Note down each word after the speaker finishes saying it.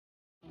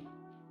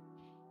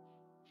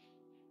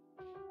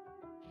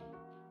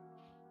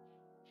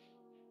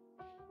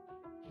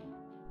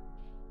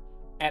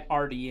At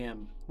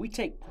RDM, we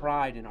take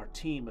pride in our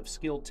team of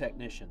skilled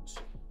technicians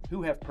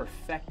who have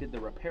perfected the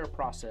repair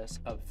process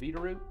of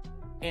Veeder-Root,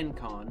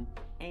 Encon,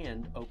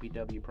 and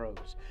OPW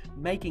probes,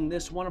 making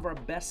this one of our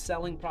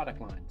best-selling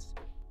product lines.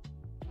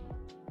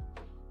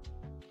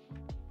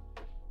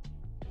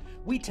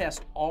 We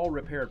test all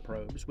repaired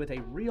probes with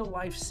a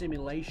real-life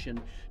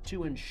simulation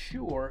to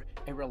ensure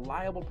a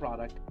reliable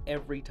product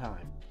every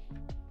time.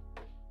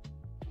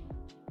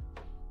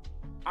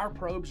 Our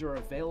probes are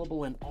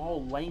available in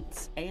all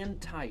lengths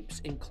and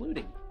types,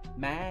 including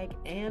Mag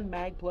and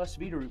Mag Plus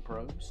Veeder-Root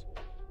probes,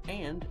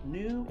 and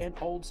new and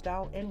old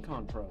style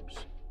Encon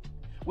probes.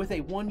 With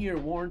a 1-year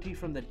warranty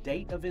from the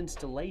date of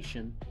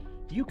installation,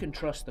 you can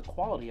trust the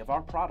quality of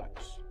our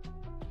products.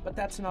 But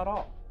that's not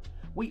all.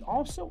 We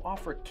also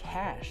offer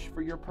cash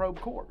for your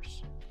probe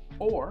cores,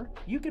 or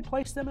you could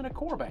place them in a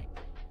core bank,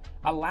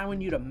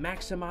 allowing you to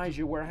maximize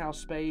your warehouse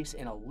space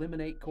and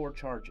eliminate core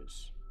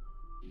charges.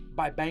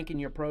 By banking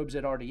your probes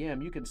at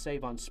RDM, you can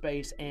save on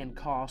space and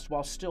cost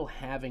while still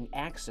having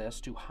access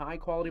to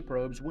high-quality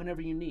probes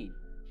whenever you need.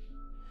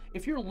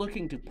 If you're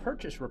looking to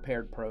purchase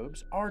repaired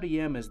probes,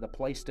 RDM is the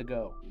place to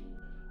go.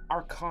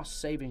 Our cost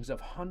savings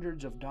of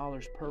hundreds of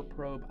dollars per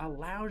probe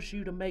allows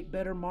you to make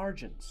better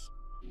margins.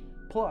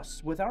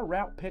 Plus, with our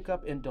route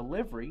pickup and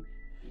delivery,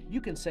 you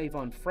can save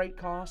on freight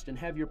cost and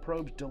have your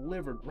probes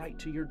delivered right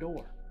to your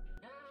door.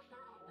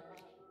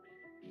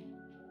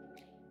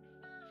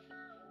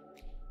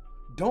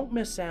 Don't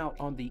miss out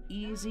on the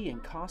easy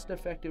and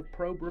cost-effective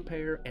probe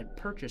repair and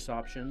purchase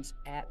options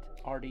at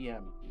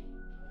RDM.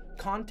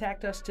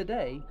 Contact us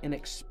today and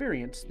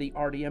experience the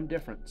RDM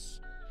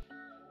difference.